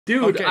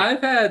Dude, Okay.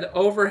 I've had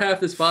over half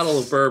this bottle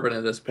of bourbon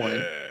at this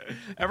point.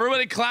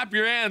 Everybody clap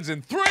your hands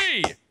in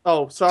 3,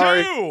 Oh,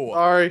 sorry. 2,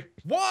 Sorry.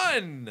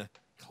 1.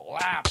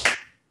 Clap.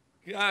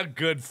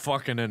 Good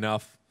fucking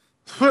enough.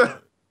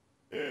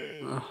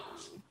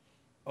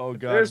 Oh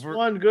god. There's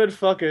one good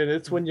fucking.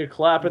 It's when you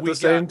clap at the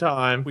same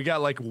time. We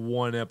got like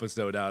 1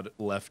 episode out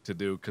left to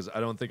do because I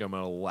don't think I'm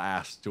gonna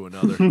last to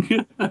another.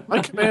 My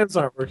commands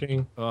aren't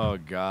working. Oh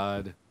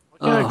god.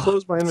 Why can't I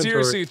close my inventory?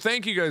 Seriously,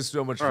 thank you guys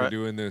so much for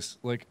doing this.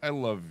 Like, I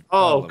love.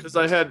 Oh, because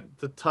I had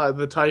the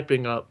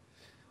typing up.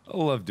 I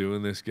love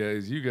doing this,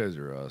 guys. You guys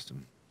are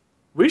awesome.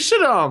 We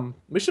should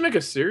make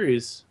a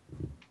series.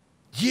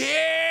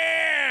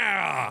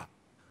 Yeah.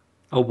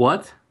 A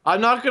what? I'm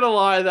not gonna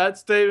lie, that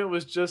statement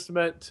was just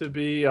meant to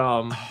be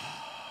A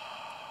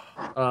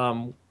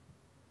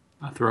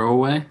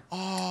throwaway?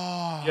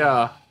 Oh.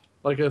 yeah,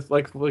 like the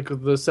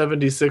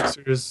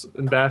 76ers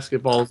in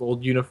basketball's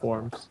old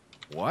uniforms.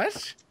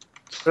 What?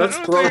 That's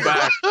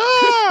throwback.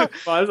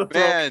 That's a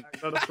Man.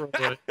 throwback, not a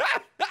throwaway.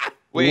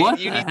 Wait, What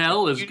the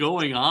hell is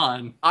going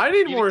on? I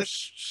need more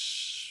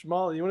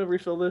Molly, you want to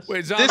refill this?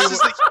 Wait, zombie. This is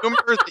the humor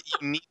that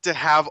you need to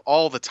have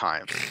all the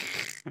time.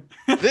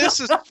 This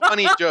is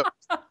funny jokes.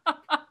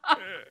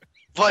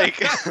 Like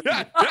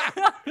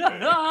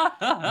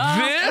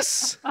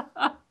this.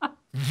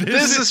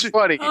 this is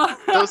funny.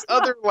 Those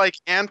other like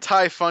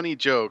anti-funny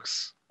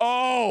jokes,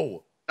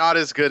 Oh. not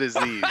as good as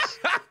these.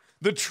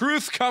 The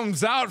truth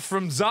comes out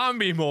from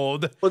zombie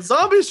mold. What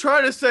Zombie's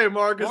trying to say,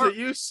 Mark, is that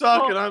you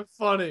suck and I'm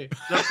funny.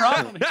 The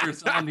problem here,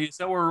 Zombie, is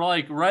that we're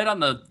like right on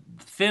the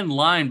thin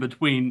line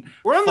between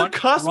We're on the fun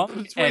cusp drunk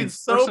between and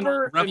sober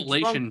personal and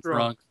revelation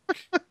drunk.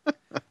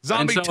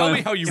 Zombie, And so tell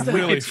me how you instead of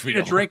really continuing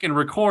feel. to drink and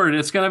record,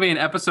 it's going to be an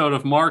episode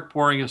of Mark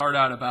pouring his heart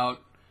out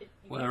about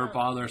whatever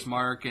bothers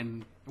Mark,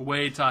 and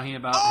Wade talking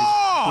about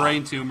his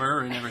brain tumor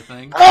and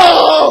everything.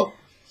 Oh!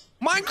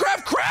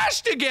 Minecraft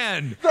crashed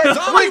again! That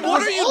Zombie, break what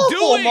was are you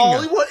awful, doing?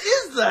 Molly, what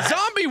is that?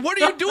 Zombie, what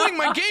are you doing?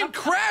 My game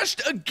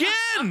crashed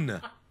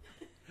again!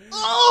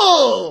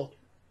 Oh!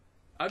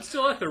 I'm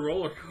still at the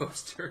roller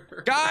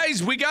coaster.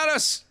 Guys, we got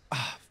us.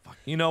 Fuck.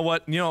 You know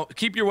what?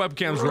 Keep your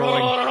webcams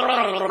rolling.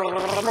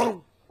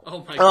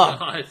 Oh my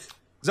god.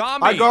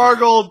 Zombie! I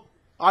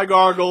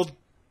gargled.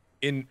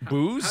 In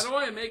booze? How do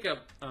I make a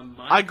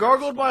I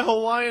gargled my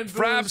Hawaiian booze.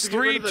 Fraps, to get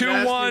 3, rid of the 2,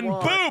 nasty 1,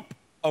 wine. boop!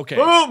 Okay.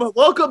 Boom!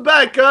 Welcome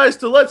back, guys,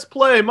 to Let's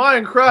Play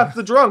Minecraft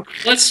the Drunk.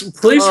 Let's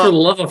please, for the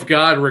love of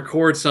God,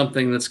 record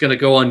something that's going to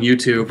go on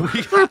YouTube.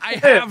 I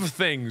have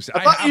things.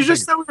 I thought you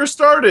just said we were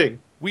starting.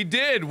 We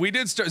did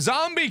start.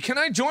 Zombie, can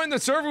I join the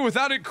server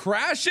without it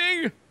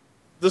crashing?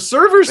 The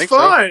server's Think so.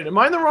 fine. Am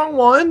I in the wrong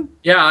one?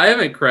 Yeah, I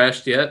haven't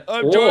crashed yet.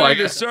 I'm I joining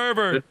the got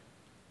server.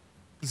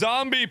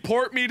 Zombie,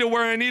 port me to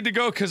where I need to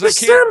go because I The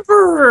can't.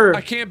 server! I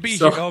can't be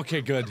So- here.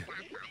 Okay, good.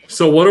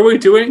 So what are we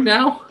doing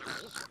now?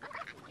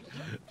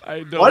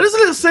 I don't. Why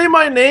doesn't it say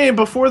my name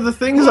before the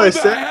things I Who the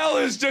said? hell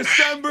is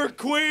December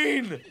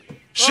Queen?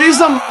 She's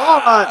a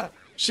mod.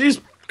 She's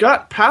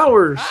got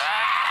powers.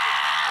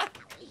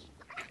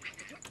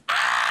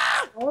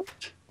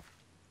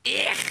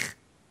 Ich.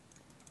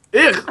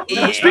 Ich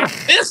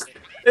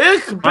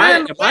Am I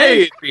in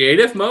bin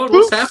creative mode?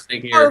 What's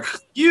happening here? Are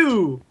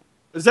you?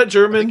 Is that I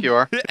German? think you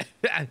are.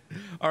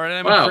 All right,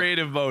 I'm Wow. in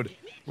creative mode.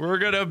 We're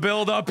gonna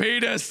build a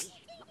penis.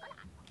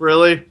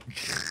 Really?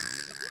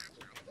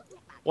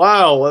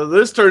 Wow, well,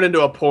 this turned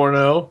into a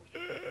porno.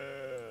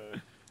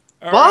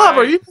 All Bob, right.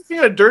 are you making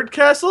a dirt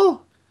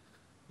castle?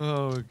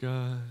 Oh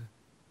god,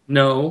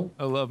 No.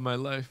 I love my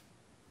life.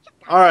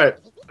 All right.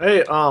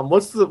 Hey,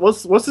 what's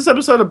this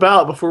episode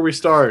about before we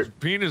start?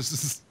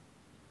 Penis.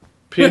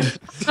 Pete.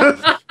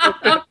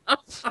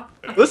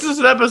 This is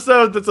an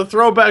episode that's a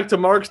throwback to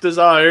Mark's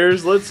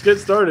desires. Let's get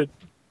started.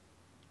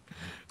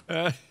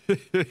 I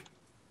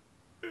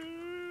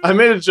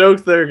made a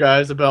joke there,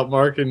 guys, about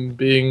Mark and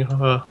being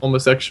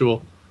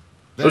homosexual.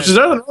 Which is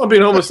nothing wrong with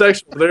being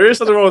homosexual. There is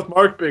something wrong with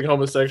Mark being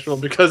homosexual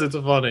because it's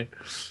funny.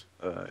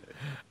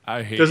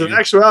 I hate Because in you.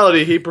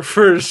 actuality, he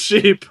prefers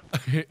sheep.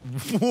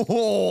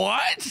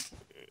 What?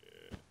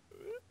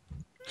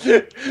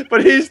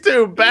 But he's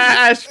too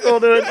bashful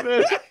to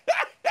admit.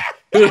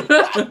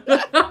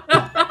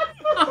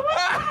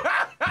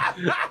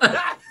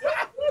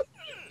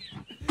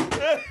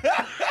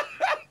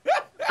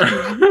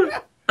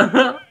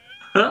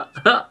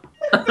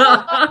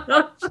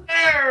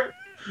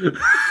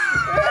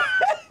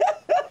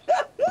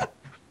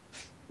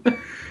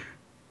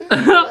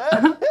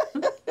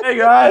 Hey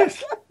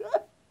guys.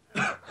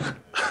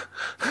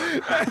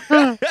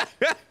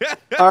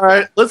 All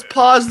right, let's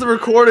pause the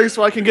recording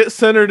so I can get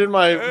centered in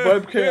my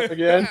webcam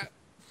again.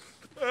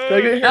 Can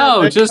I get here?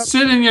 No, just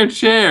sit in your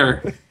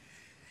chair.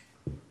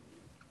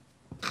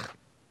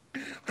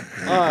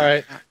 All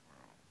right.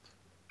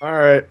 All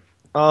right.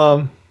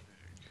 All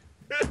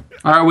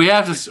right, we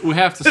have to Is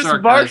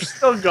start, Mark guys.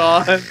 still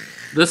gone?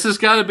 This has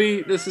got to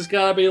be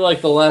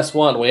like the last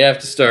one. We have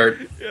to start.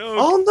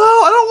 Oh no,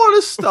 I don't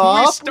want to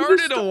stop. We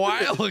started a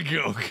while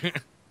ago.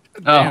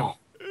 Oh,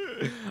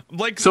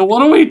 Like, so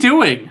what are we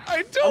doing? I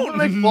I'm don't gonna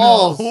make know.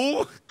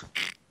 balls.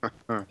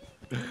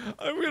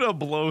 to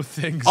blow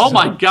things Oh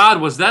my up.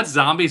 God, was that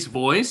Zombie's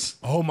voice?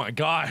 Oh my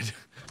God.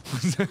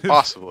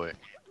 Possibly.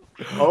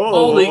 Oh,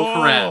 Holy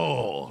crap.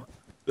 Oh.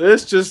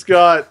 this just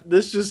got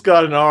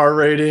an R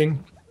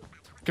rating.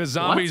 Because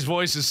Zombie's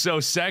voice is so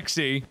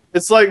sexy.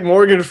 It's like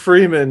Morgan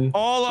Freeman.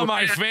 All of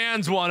my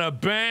fans want to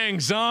bang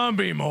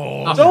Zombie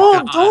Mold.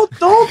 Oh.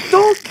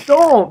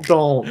 Don't.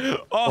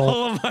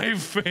 All of my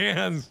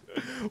fans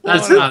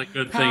That's wanna not a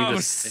good thing to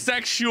have say.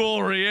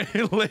 sexual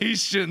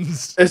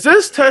relations Is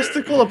this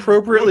testicle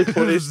appropriately with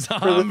placed?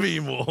 Zombie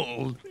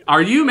Mold.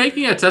 Are you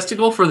making a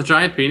testicle for the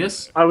giant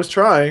penis? I was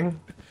trying.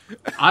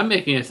 I'm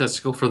making a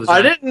testicle for the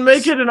I giant didn't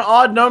make it an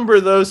odd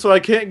number though, so I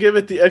can't give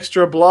it the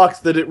extra blocks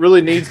that it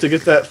really needs to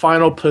get that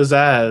final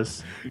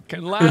pizzazz.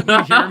 Can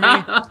Latin hear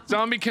me?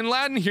 Zombie, can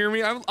Latin hear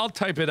me? I'll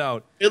type it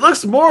out. It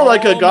looks more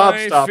like a My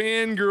gobstop.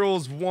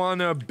 fangirls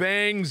wanna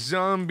bang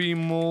Zombie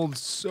Mold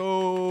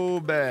so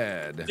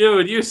bad.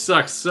 Dude, you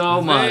suck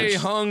so much. They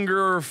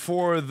hunger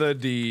for the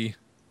D.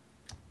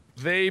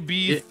 They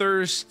be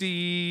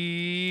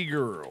thirsty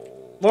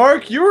girl.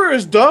 Mark, you were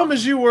as dumb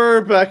as you were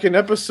back in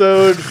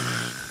episode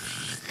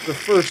the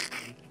first.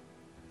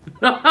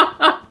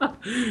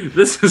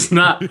 This is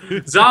not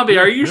Zombie.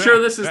 Are you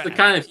sure this is the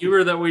kind of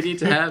humor that we need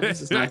to have?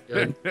 This is not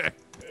good.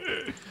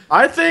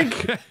 I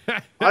think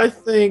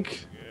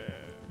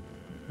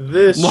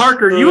this.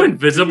 Mark, are you should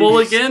invisible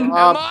be again? Am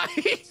stopped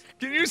I?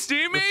 Can you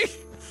see me?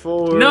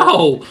 for-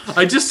 No,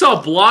 I just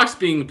saw blocks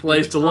being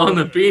placed along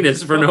the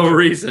penis for no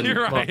reason.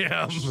 Here I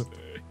am.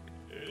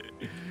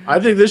 I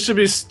think this should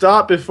be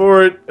stopped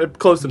before it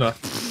close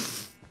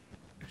enough.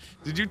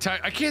 Did you type?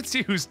 I can't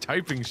see who's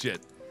typing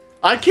shit.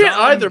 I can't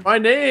Dumb. either. My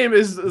name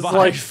is My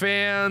like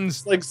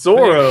fans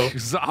Zorro. think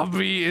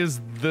Zombie is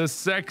the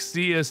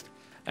sexiest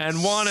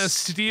and want to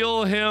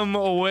steal him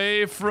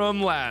away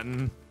from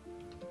Latin.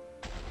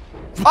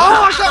 Oh,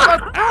 I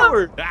got my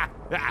power!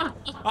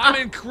 I'm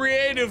in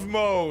creative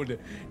mode.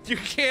 You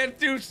can't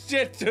do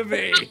shit to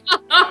me.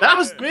 That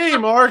was me,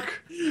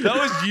 Mark. That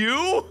was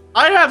you?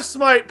 I have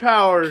smite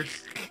powers.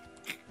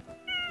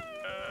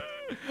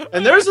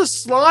 And there's a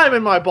slime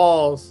in my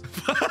balls.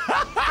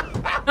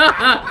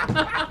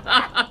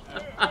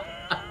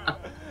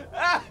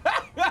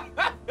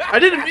 I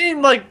didn't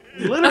mean like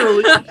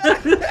literally.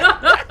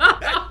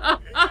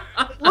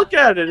 Look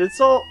at it. It's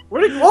all.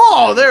 Where'd it?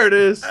 Oh, there it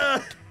is.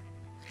 I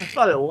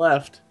thought it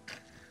left.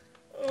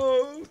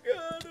 Oh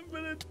god, I'm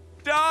gonna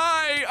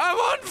die. I'm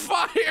on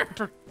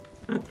fire.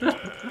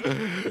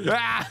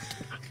 Ah.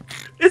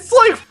 It's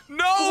like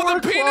No, 4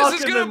 the penis o'clock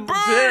is in gonna the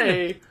burn.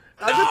 day.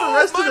 I bet the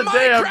rest of the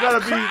day I've got to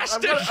be.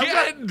 Crashed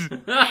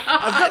again.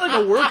 I've got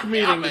like a work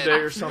meeting Damn it. today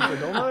or something,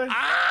 don't I?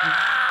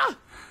 Ah!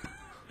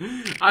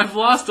 I've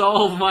lost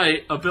all of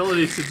my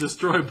ability to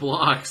destroy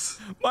blocks.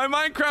 My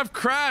Minecraft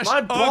crashed.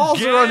 My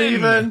balls are again.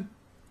 uneven.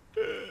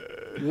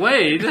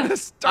 Wait,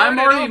 Start I'm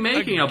it already up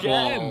making a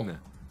ball. again.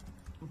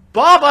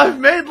 Bob, I've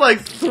made like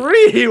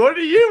 3. What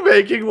are you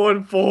making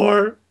one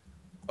for?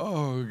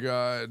 Oh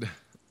god.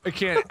 I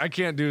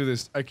can't do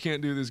this. I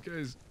can't do this,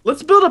 guys.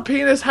 Let's build a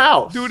penis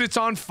house. Dude, it's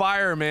on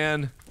fire,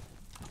 man.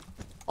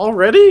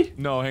 Already?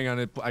 No, hang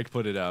on. I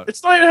put it out.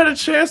 It's not even had a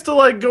chance to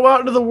like go out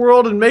into the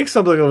world and make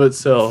something of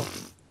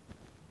itself.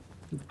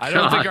 I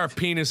don't think God. our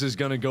penis is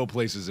gonna go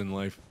places in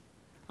life.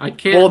 I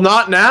can't. Well,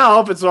 not now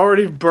if it's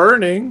already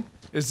burning.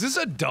 Is this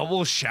a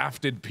double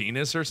shafted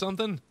penis or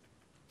something?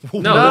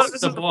 No, this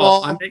is a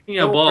ball. I'm making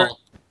a Don't worry. ball.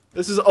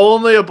 This is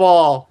only a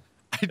ball.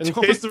 I In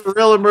don't. case of a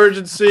real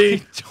emergency, I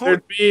don't-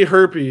 there'd be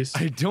herpes.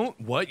 I don't.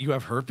 What? You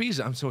have herpes?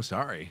 I'm so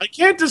sorry. I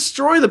can't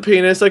destroy the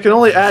penis. I can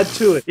only add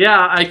to it.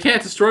 Yeah, I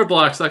can't destroy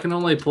blocks. I can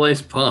only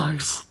place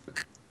blocks.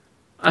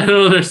 I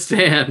don't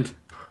understand.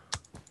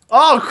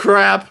 Oh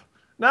crap!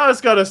 Now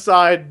it's got a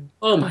side.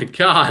 Oh my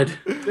god.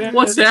 Damn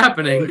What's it. I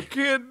happening?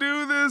 can't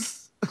do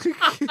this. I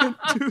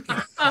can't do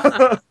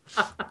this.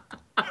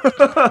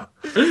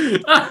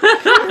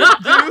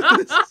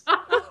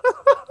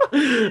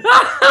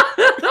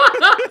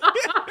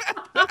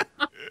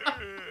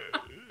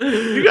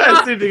 You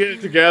guys need to get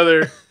it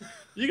together.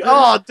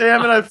 Oh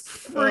damn it! I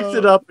freaked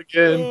it up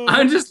again.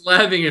 I'm just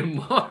laughing at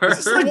Mark.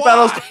 Is this like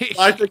Why? Battlestar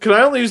Galactica? Can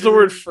I only use the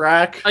word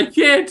frack? I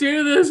can't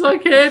do this. I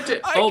can't do.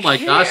 I Oh my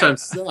gosh, can't. I'm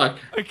stuck.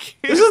 I can't.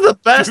 This is the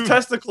best Dude.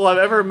 testicle I've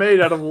ever made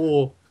out of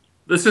wool.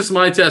 This is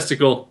my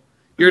testicle.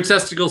 Your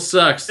testicle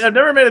sucks. Yeah, I've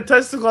never made a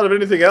testicle out of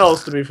anything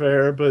else, to be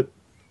fair, but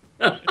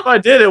if I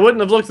did, it wouldn't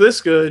have looked this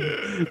good.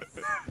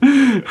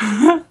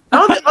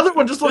 Now the other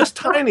one just looks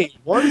tiny.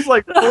 One's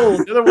like full,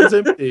 the other one's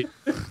empty.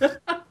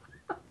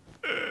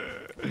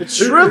 It's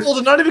shriveled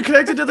and not even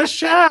connected to the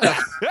shaft.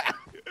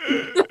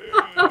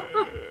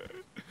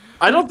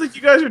 I don't think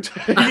you guys are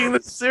taking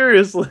this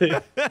seriously.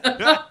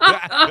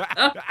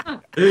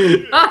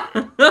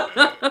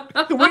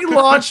 Can we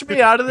launch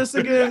me out of this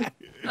again?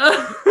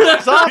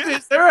 Zombie,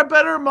 is there a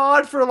better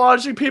mod for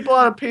launching people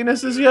out of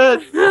penises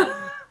yet?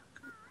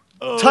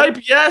 Oh. Type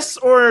yes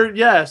or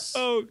yes.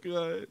 Oh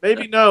god.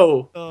 Maybe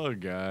no. Oh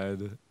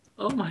god.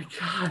 Oh my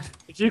god.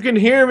 If you can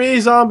hear me,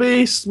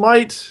 zombie,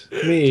 smite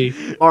me.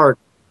 Mark.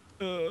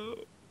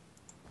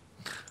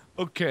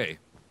 Okay.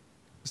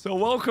 So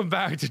welcome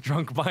back to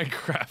Drunk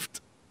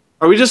Minecraft.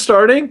 Are we just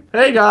starting?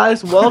 Hey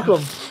guys,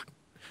 welcome.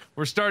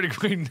 We're starting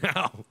right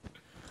now.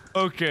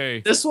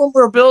 Okay. This one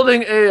we're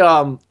building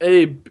a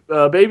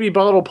baby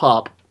bottle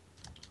pop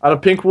out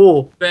of pink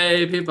wool.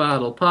 Baby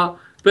bottle pop.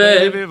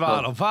 Baby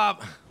bottle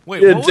pop.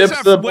 Wait, Yeah, what was dips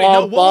that? the Wait,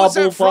 no, what was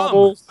that from?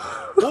 bubbles.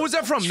 What was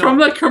that from? It's No. from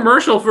the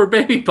commercial for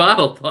Baby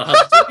Bottle Pop.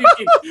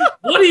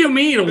 What do you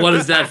mean? What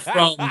is that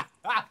from?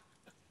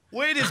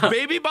 Wait, is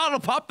Baby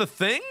Bottle Pop the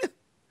thing?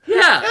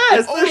 Yeah.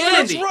 Yes, Oh, there's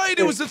that's candy. right.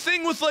 It was the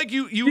thing with like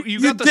you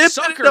got the dip it in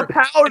sucker the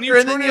powder and you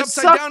and turn then it you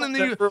upside suck down and on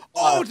then it you. for a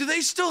Oh, while. do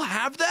they still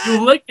have that? You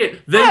lick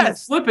it, then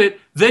Yes. you flip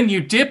it, then you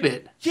dip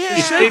it. Yeah.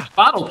 It's Baby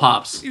Bottle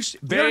Pops.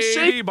 Baby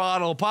shake-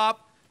 Bottle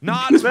Pop.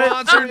 Not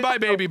sponsored by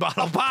Baby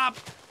Bottle Pop.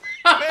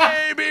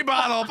 Baby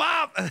Bottle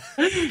Pop. That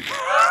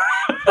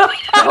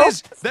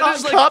is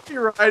Not like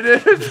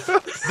copyrighted.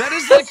 that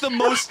is like the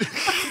most.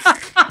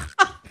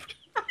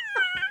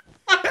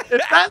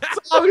 If that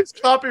song is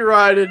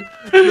copyrighted,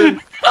 then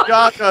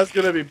Gaga's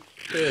gonna be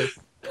pissed.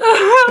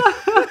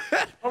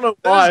 I don't know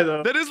why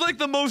though. That is like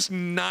the most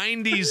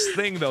 90s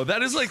thing though.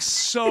 That is like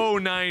so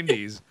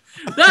 90s.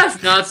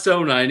 That's not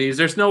so 90s.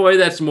 There's no way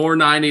that's more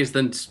 90s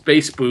than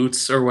Space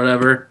Boots or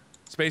whatever.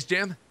 Space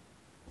Jam?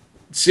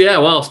 So, yeah,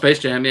 well, Space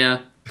Jam, yeah.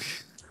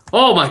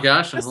 Oh my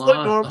gosh, I'm Just look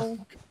lost.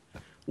 normal.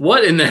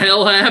 What in the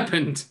hell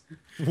happened?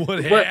 What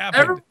What-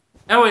 happened?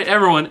 Wait,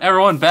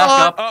 everyone, back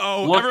up.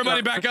 Uh-oh, Look everybody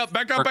up. back up,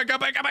 back up, back up,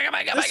 back up, back up,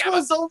 back up, This back up.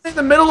 was only in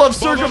the middle of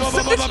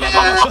circumcision.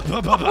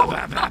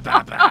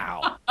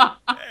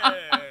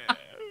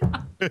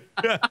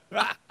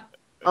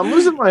 I'm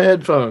losing my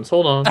headphones.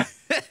 Hold on.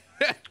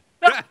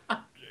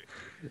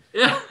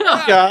 Yeah.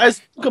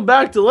 Guys, welcome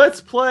back to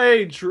Let's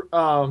Play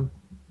the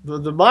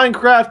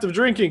Minecraft of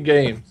drinking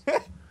games.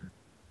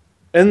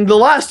 In the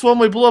last one,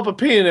 we blew up a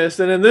penis,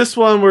 and in this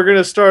one, we're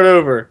gonna start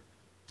over.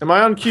 Am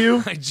I on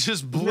cue? I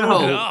just blew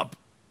No. it up.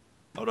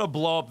 I'm gonna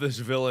blow up this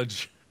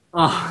village.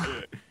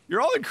 Oh,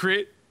 You're all in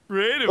creative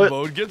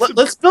mode. Get some.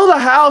 Let's build a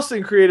house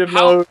in creative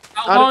mode.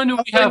 how long do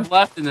we have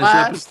left in this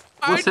episode?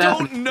 I What's don't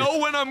happening? know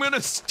when I'm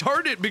gonna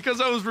start it because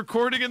I was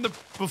recording in the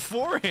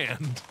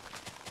beforehand.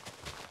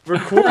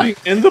 Recording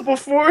in the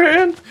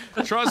beforehand?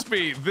 Trust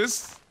me,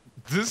 this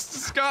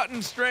has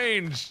gotten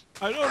strange.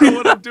 I don't know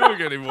what I'm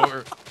doing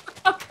anymore.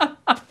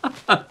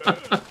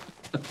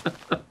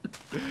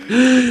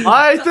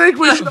 I think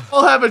we should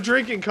all have a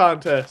drinking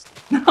contest.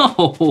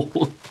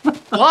 No.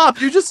 Bob,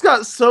 you just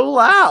got so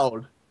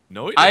loud.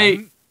 No, it I-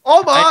 didn't.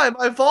 Oh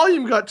my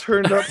volume got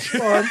turned up.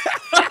 Son.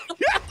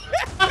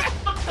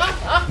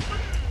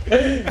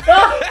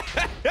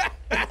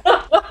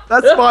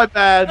 That's my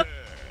bad.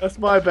 That's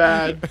my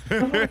bad.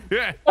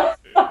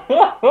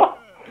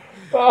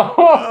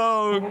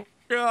 Oh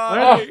God,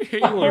 I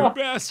hate you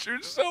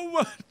bastards so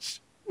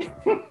much.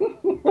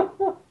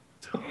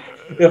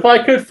 If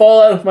I could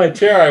fall out of my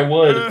chair, I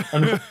would.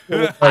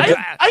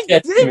 I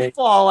Get to me. did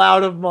fall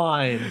out of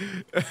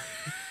mine.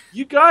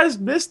 You guys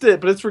missed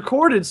it, but it's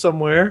recorded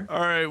somewhere. All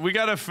right, we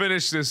gotta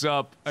finish this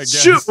up. I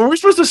guess. Shoot, were we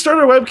supposed to start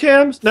our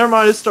webcams? Never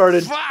mind, it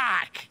started.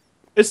 Fuck.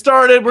 It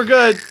started, we're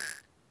good.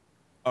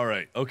 All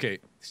right. Okay.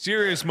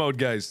 Serious mode,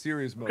 guys.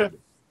 Serious mode. Okay.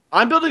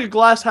 I'm building a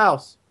glass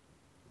house.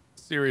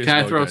 Serious Can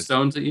I mode, throw guys.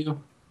 stones at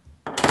you?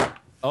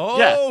 Oh,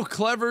 Yeah.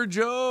 clever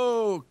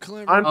joke.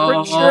 Clever. I'm Oh,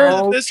 pretty sure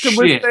that this can shit.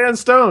 withstand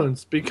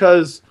stones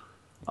because,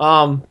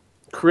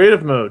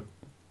 creative mode.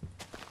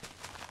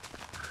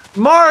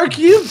 Mark,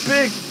 you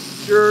big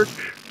jerk.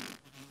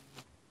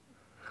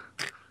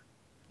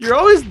 You're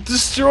always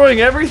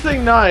destroying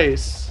everything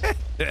nice.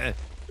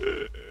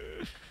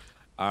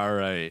 All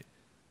right.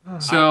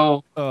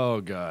 So,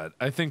 Oh God,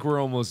 I think we're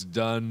almost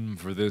done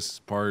for this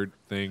part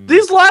thing.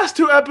 These last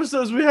two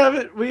episodes, we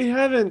haven't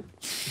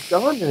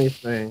done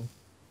anything.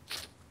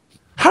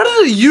 How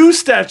did a U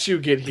statue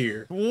get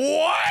here?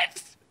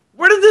 What?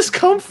 Where did this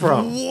come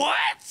from?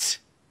 What?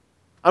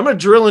 I'm gonna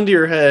drill into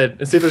your head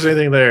and see if there's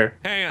anything there.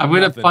 Hang on. I'm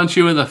gonna nothing. punch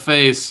you in the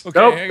face. Okay,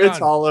 Nope, hang it's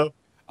on. hollow.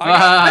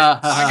 I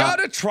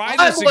gotta try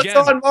I'm this what's again.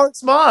 on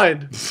Mark's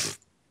mind.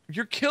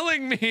 You're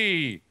killing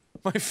me.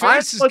 My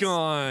face is what's-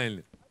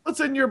 gone. What's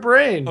in your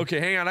brain? Okay,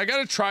 hang on. I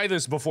gotta try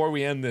this before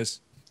we end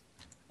this.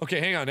 Okay,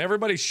 hang on.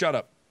 Everybody shut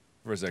up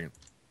for a second.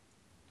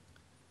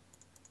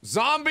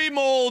 Zombie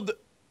mold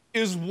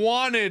is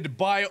wanted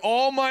by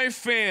all my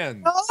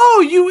fans.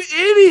 Oh, you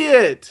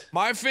idiot!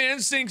 My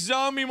fans think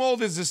zombie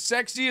mold is the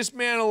sexiest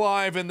man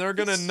alive, and they're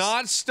gonna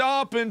not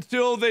stop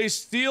until they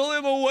steal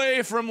him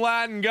away from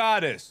Latin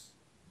goddess.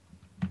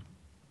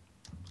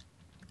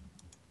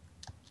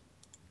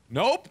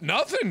 Nope,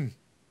 nothing.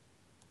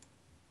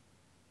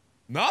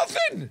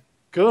 Nothing.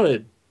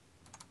 Good.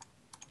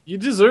 You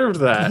deserved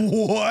that.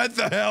 What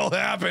the hell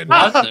happened?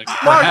 What the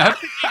crap?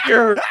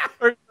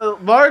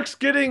 Mark's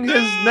getting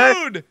his neck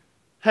Dude!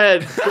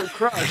 head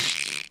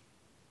crushed.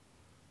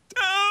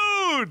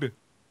 Dude!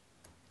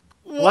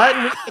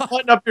 Latin, you can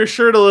button up your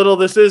shirt a little.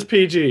 This is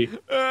PG.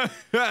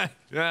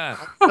 Yeah.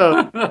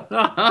 So,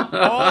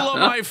 All of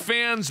my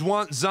fans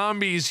want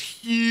zombies'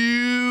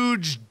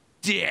 huge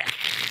dick.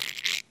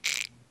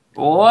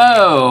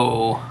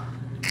 Whoa.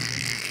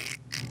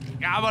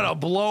 I'm gonna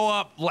blow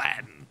up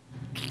Latin.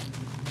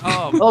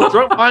 Well,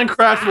 Drunk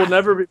Minecraft will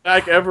never be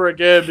back ever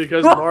again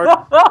because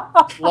Mark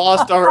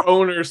lost our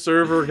owner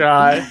server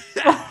guy.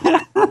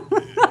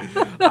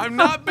 I'm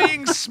not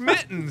being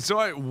smitten,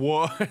 so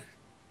what?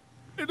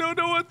 I don't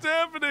know what's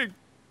happening.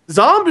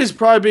 Zombie's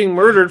probably being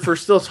murdered for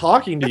still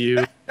talking to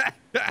you.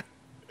 I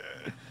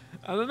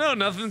don't know.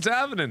 Nothing's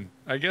happening.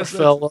 I guess.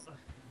 Fella.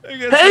 Hey,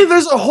 Hey,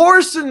 there's a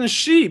horse and a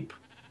sheep.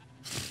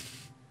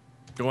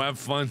 Go have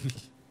fun.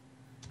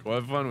 Go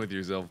have fun with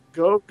yourself.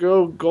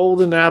 Go,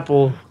 golden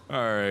apple.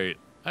 All right.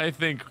 I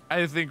think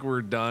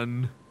we're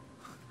done.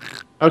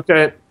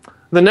 Okay.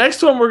 The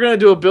next one, we're going to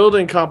do a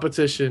building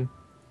competition.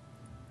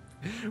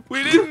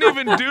 We didn't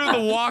even do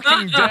The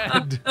Walking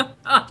Dead.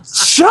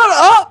 Shut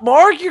up,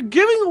 Mark! You're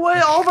giving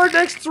away all of our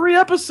next 3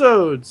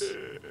 episodes.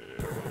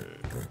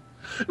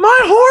 My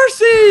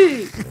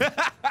horsey!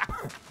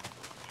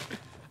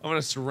 I'm gonna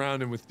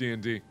surround him with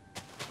D&D.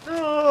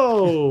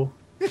 No.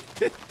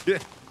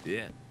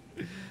 Yeah.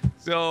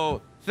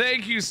 So,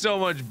 thank you so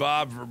much,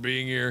 Bob, for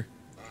being here.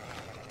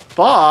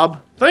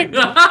 Bob? Thank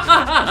you.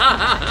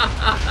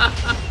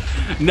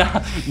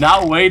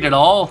 Not Wade at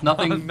all.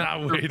 Nothing.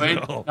 Not Wade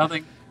at all.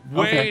 Nothing.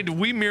 Wade, Okay.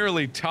 we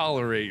merely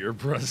tolerate your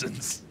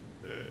presence.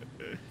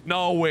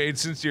 No, Wade,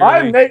 sincerely.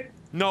 I'm Nate.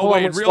 No, Hold on,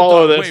 Wade, let's real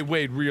follow talk. this.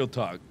 Wade, real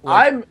talk.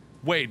 Like, I'm.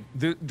 Wade,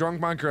 the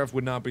Drunk Minecraft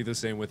would not be the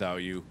same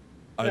without you.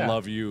 I Yeah.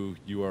 love you.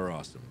 You are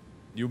awesome.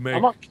 You make.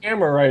 I'm on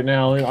camera right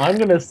now, and I'm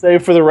gonna say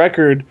for the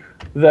record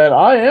that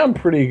I am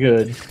pretty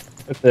good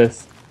at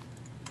this.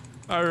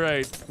 All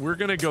right, we're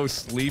gonna go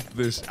sleep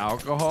this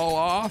alcohol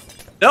off.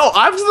 No,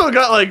 I've still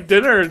got like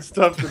dinner and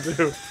stuff to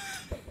do.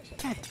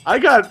 I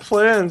got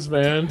plans,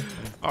 man.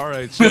 All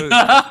right, so.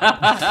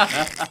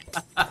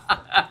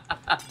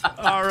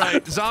 All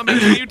right, Zombie,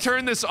 can you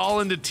turn this all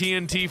into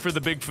TNT for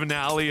the big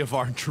finale of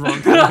our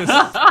drunkenness?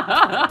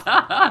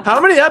 How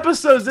many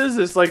episodes is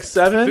this? Like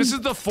 7? This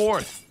is the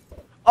 4th.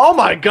 Oh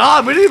my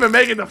god, we didn't even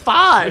make it to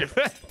 5.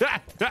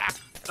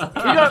 We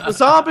got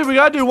Zombie. We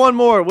gotta do one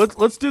more.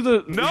 Let's do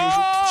the. No!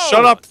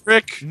 Shut up,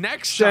 Rick.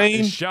 Next Shane.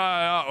 time. Shut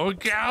up.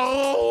 Okay.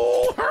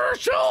 Oh,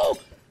 Herschel.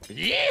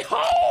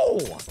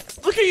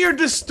 Yeehaw! Look at your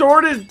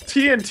distorted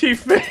TNT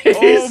face.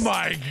 Oh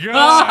my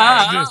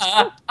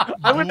god!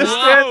 I'm gonna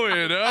Blow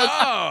stand. it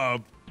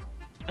up!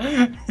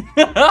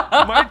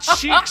 My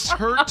cheeks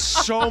hurt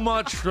so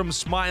much from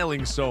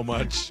smiling so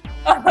much.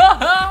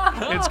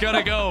 It's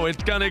gonna go.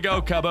 It's gonna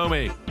go,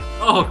 Kaboomy.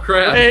 Oh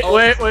crap!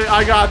 Wait!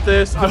 I got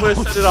this. I'm gonna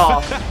set it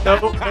off. No,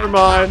 never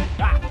mind.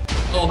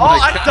 Oh Oh, my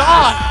I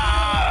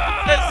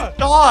god!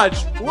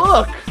 dodged. It's dodged.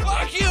 Look.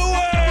 Fuck you,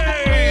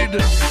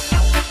 Wade!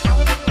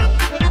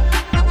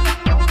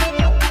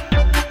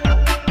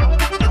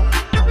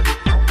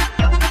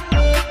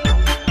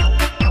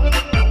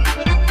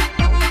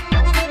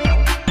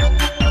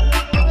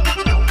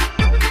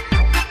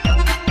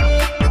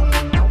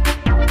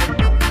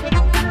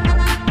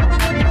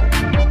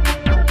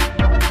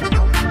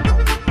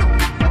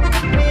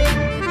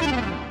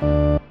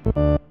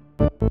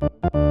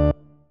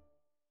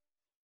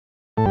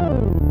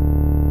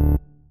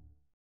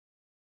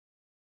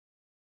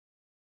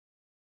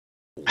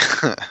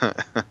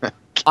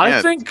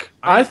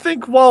 I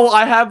think while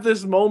I have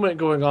this moment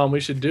going on, we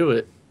should do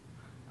it.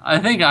 I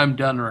think I'm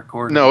done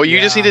recording. No, you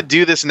just Yeah. need to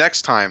do this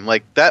next time.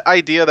 Like that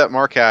idea that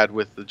Mark had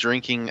with the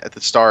drinking at the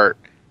start,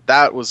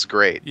 that was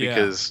great Yeah.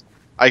 because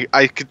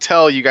I could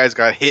tell you guys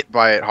got hit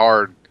by it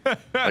hard,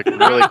 like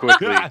really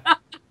quickly.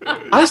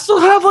 I still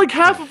have like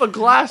half of a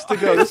glass to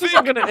go. This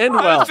isn't gonna end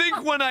I well.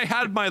 think when I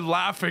had my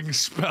laughing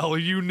spell,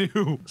 you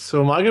knew.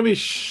 So am I gonna be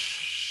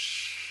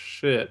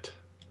shit?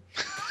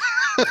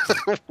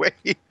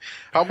 Wait,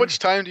 how much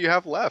time do you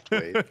have left?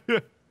 Wait.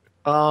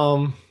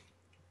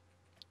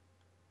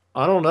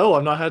 I don't know.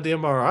 I've not had the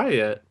MRI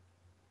yet.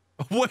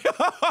 What?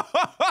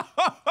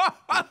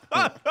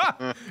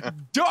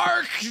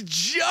 Dark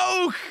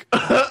joke.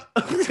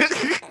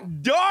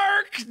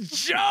 Dark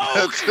joke.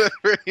 That's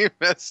pretty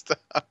messed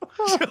up.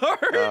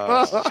 Dark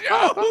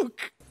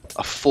joke.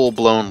 A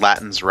full-blown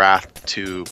Latin's Wrath to